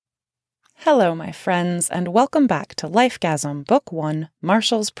Hello, my friends, and welcome back to Lifegasm, Book 1,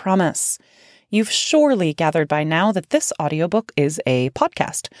 Marshall's Promise. You've surely gathered by now that this audiobook is a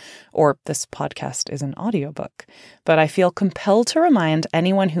podcast, or this podcast is an audiobook, but I feel compelled to remind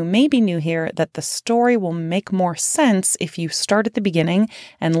anyone who may be new here that the story will make more sense if you start at the beginning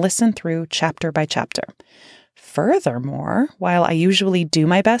and listen through chapter by chapter. Furthermore, while I usually do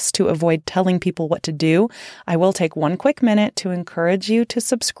my best to avoid telling people what to do, I will take one quick minute to encourage you to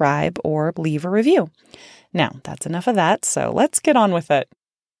subscribe or leave a review. Now, that's enough of that, so let's get on with it.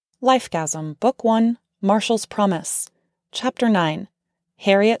 Lifegasm, Book 1, Marshall's Promise. Chapter 9,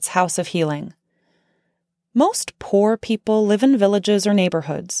 Harriet's House of Healing. Most poor people live in villages or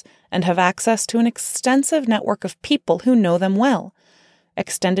neighborhoods and have access to an extensive network of people who know them well.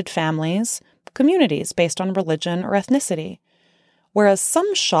 Extended families, communities based on religion or ethnicity. Whereas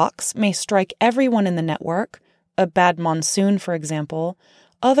some shocks may strike everyone in the network, a bad monsoon, for example,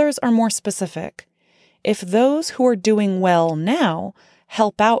 others are more specific. If those who are doing well now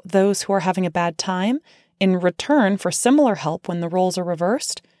help out those who are having a bad time, in return for similar help when the roles are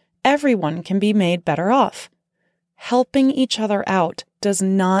reversed, everyone can be made better off. Helping each other out does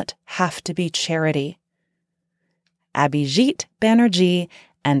not have to be charity. Abhijit Banerjee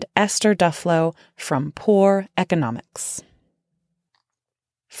and Esther Duflo from Poor Economics.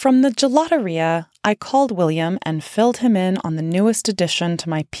 From the gelateria, I called William and filled him in on the newest addition to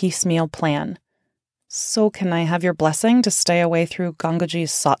my piecemeal plan. "So can I have your blessing to stay away through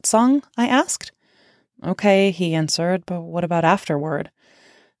Gangaji's satsang?" I asked. "Okay," he answered, "but what about afterward?"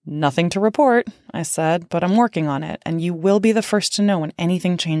 "Nothing to report," I said, "but I'm working on it, and you will be the first to know when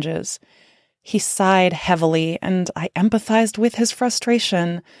anything changes." He sighed heavily, and I empathized with his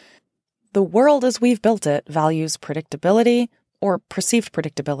frustration. The world as we've built it values predictability, or perceived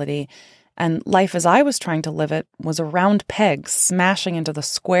predictability, and life as I was trying to live it was a round peg smashing into the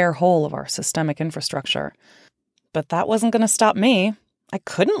square hole of our systemic infrastructure. But that wasn't going to stop me. I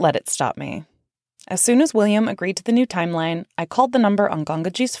couldn't let it stop me. As soon as William agreed to the new timeline, I called the number on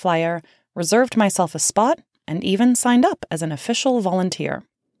Gangaji's flyer, reserved myself a spot, and even signed up as an official volunteer.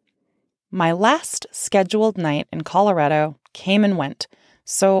 My last scheduled night in Colorado came and went,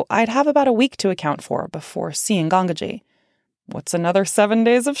 so I'd have about a week to account for before seeing Gangaji. What's another 7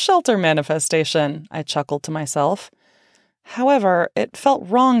 days of shelter manifestation? I chuckled to myself. However, it felt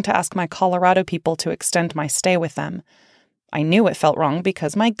wrong to ask my Colorado people to extend my stay with them. I knew it felt wrong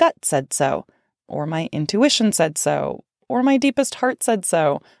because my gut said so, or my intuition said so, or my deepest heart said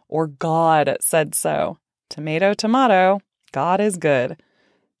so, or God said so. Tomato, tomato, God is good.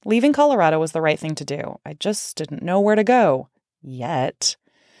 Leaving Colorado was the right thing to do. I just didn't know where to go. Yet.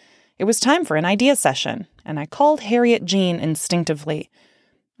 It was time for an idea session, and I called Harriet Jean instinctively.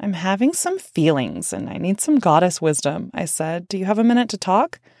 "I'm having some feelings, and I need some goddess wisdom," I said. "Do you have a minute to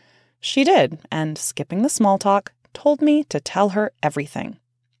talk?" She did, and skipping the small talk, told me to tell her everything.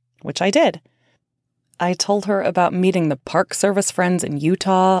 Which I did. I told her about meeting the Park Service friends in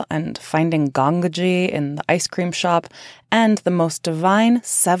Utah and finding Gangaji in the ice cream shop and the most divine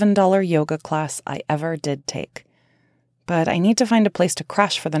 $7 yoga class I ever did take. "But I need to find a place to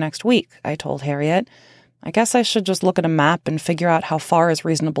crash for the next week," I told Harriet. "I guess I should just look at a map and figure out how far is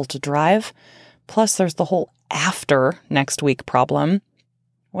reasonable to drive. Plus, there's the whole after next week problem."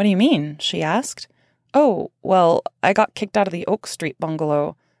 "What do you mean?" she asked. "Oh, well, I got kicked out of the Oak Street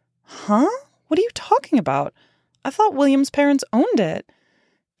bungalow." "Huh? What are you talking about? I thought William's parents owned it."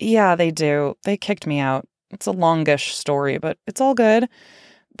 "Yeah, they do. They kicked me out. It's a longish story, but it's all good.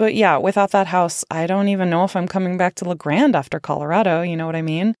 But yeah, without that house, I don't even know if I'm coming back to La Grande after Colorado, you know what I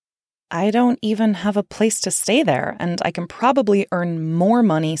mean? I don't even have a place to stay there, and I can probably earn more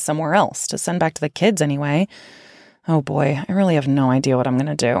money somewhere else to send back to the kids anyway. Oh boy, I really have no idea what I'm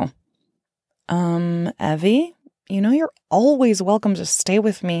gonna do." Evie? You know you're always welcome to stay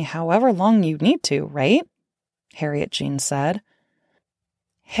with me however long you need to, right?" Harriet Jean said.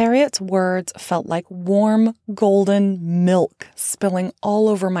 Harriet's words felt like warm, golden milk spilling all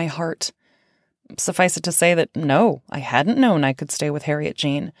over my heart. Suffice it to say that no, I hadn't known I could stay with Harriet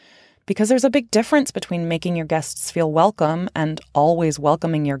Jean, because there's a big difference between making your guests feel welcome and always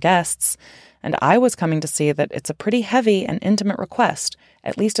welcoming your guests, and I was coming to see that it's a pretty heavy and intimate request,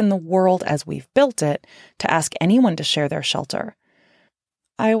 at least in the world as we've built it, to ask anyone to share their shelter.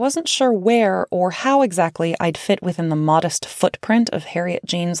 I wasn't sure where or how exactly I'd fit within the modest footprint of Harriet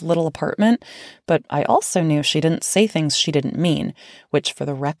Jean's little apartment, but I also knew she didn't say things she didn't mean, which, for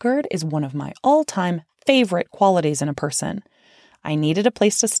the record, is one of my all-time favorite qualities in a person. I needed a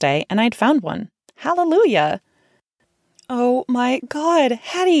place to stay, and I'd found one. Hallelujah! "Oh my God,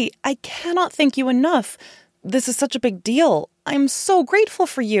 Hattie, I cannot thank you enough. This is such a big deal. I'm so grateful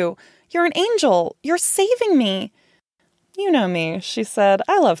for you. You're an angel. You're saving me. You know me, she said.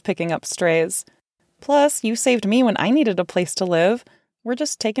 I love picking up strays. Plus, you saved me when I needed a place to live. We're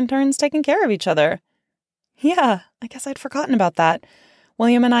just taking turns taking care of each other. Yeah, I guess I'd forgotten about that.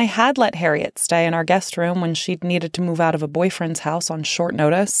 William and I had let Harriet stay in our guest room when she'd needed to move out of a boyfriend's house on short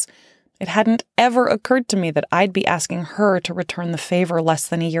notice. It hadn't ever occurred to me that I'd be asking her to return the favor less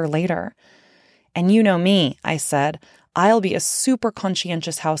than a year later. And you know me, I said. I'll be a super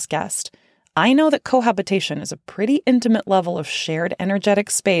conscientious house guest. I know that cohabitation is a pretty intimate level of shared energetic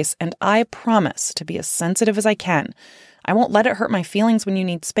space, and I promise to be as sensitive as I can. I won't let it hurt my feelings when you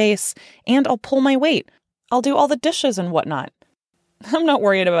need space, and I'll pull my weight. I'll do all the dishes and whatnot. I'm not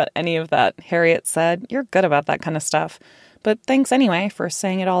worried about any of that, Harriet said. You're good about that kind of stuff. But thanks anyway for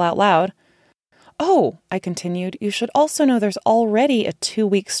saying it all out loud. Oh, I continued, you should also know there's already a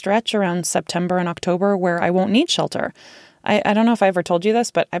 2-week stretch around September and October where I won't need shelter. I don't know if I ever told you this,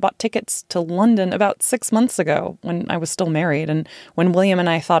 but I bought tickets to London about 6 months ago when I was still married, and when William and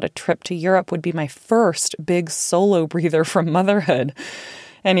I thought a trip to Europe would be my first big solo breather from motherhood.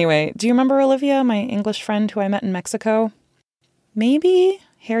 Anyway, do you remember Olivia, my English friend who I met in Mexico? Maybe,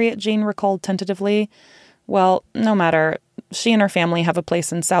 Harriet Jean recalled tentatively. Well, no matter. She and her family have a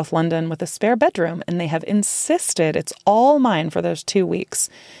place in South London with a spare bedroom, and they have insisted it's all mine for those 2 weeks.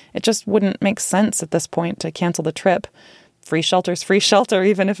 It just wouldn't make sense at this point to cancel the trip. Free shelter's free shelter,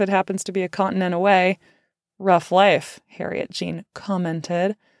 even if it happens to be a continent away. Rough life, Harriet Jean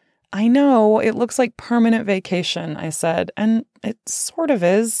commented. I know, it looks like permanent vacation, I said, and it sort of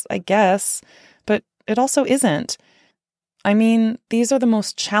is, I guess, but it also isn't. I mean, these are the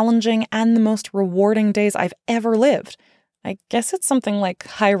most challenging and the most rewarding days I've ever lived. I guess it's something like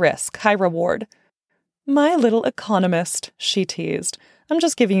high risk, high reward. My little economist, she teased. I'm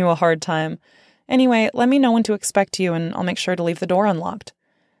just giving you a hard time. Anyway, let me know when to expect you and I'll make sure to leave the door unlocked.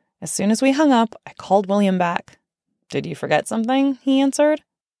 As soon as we hung up, I called William back. Did you forget something? He answered.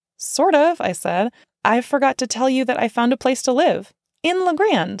 Sort of, I said. I forgot to tell you that I found a place to live. In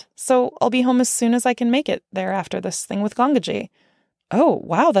LeGrand. So I'll be home as soon as I can make it there after this thing with Gangaji. Oh,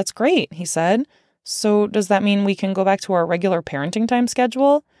 wow, that's great, he said. So does that mean we can go back to our regular parenting time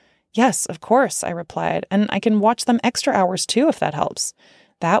schedule? Yes, of course, I replied. And I can watch them extra hours too if that helps.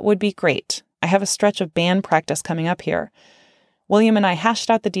 That would be great. I have a stretch of band practice coming up here. William and I hashed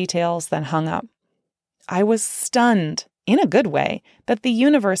out the details, then hung up. I was stunned, in a good way, that the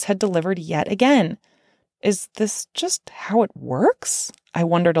universe had delivered yet again. Is this just how it works? I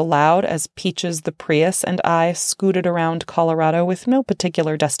wondered aloud as Peaches the Prius and I scooted around Colorado with no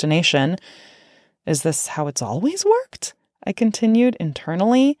particular destination. Is this how it's always worked? I continued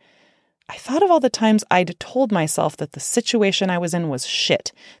internally. I thought of all the times I'd told myself that the situation I was in was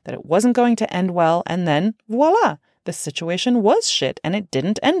shit, that it wasn't going to end well, and then, voila, the situation was shit, and it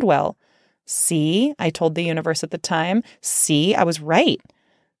didn't end well. See, I told the universe at the time, see, I was right.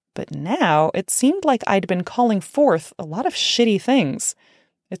 But now it seemed like I'd been calling forth a lot of shitty things.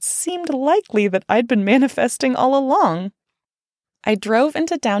 It seemed likely that I'd been manifesting all along. I drove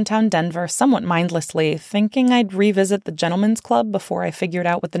into downtown Denver somewhat mindlessly, thinking I'd revisit the Gentlemen's Club before I figured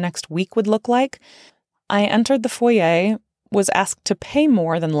out what the next week would look like. I entered the foyer, was asked to pay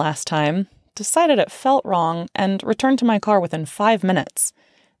more than last time, decided it felt wrong, and returned to my car within 5 minutes.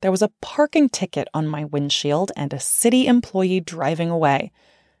 There was a parking ticket on my windshield and a city employee driving away.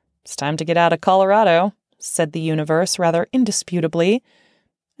 It's time to get out of Colorado, said the universe rather indisputably.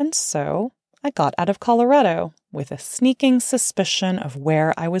 And so I got out of Colorado with a sneaking suspicion of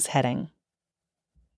where I was heading.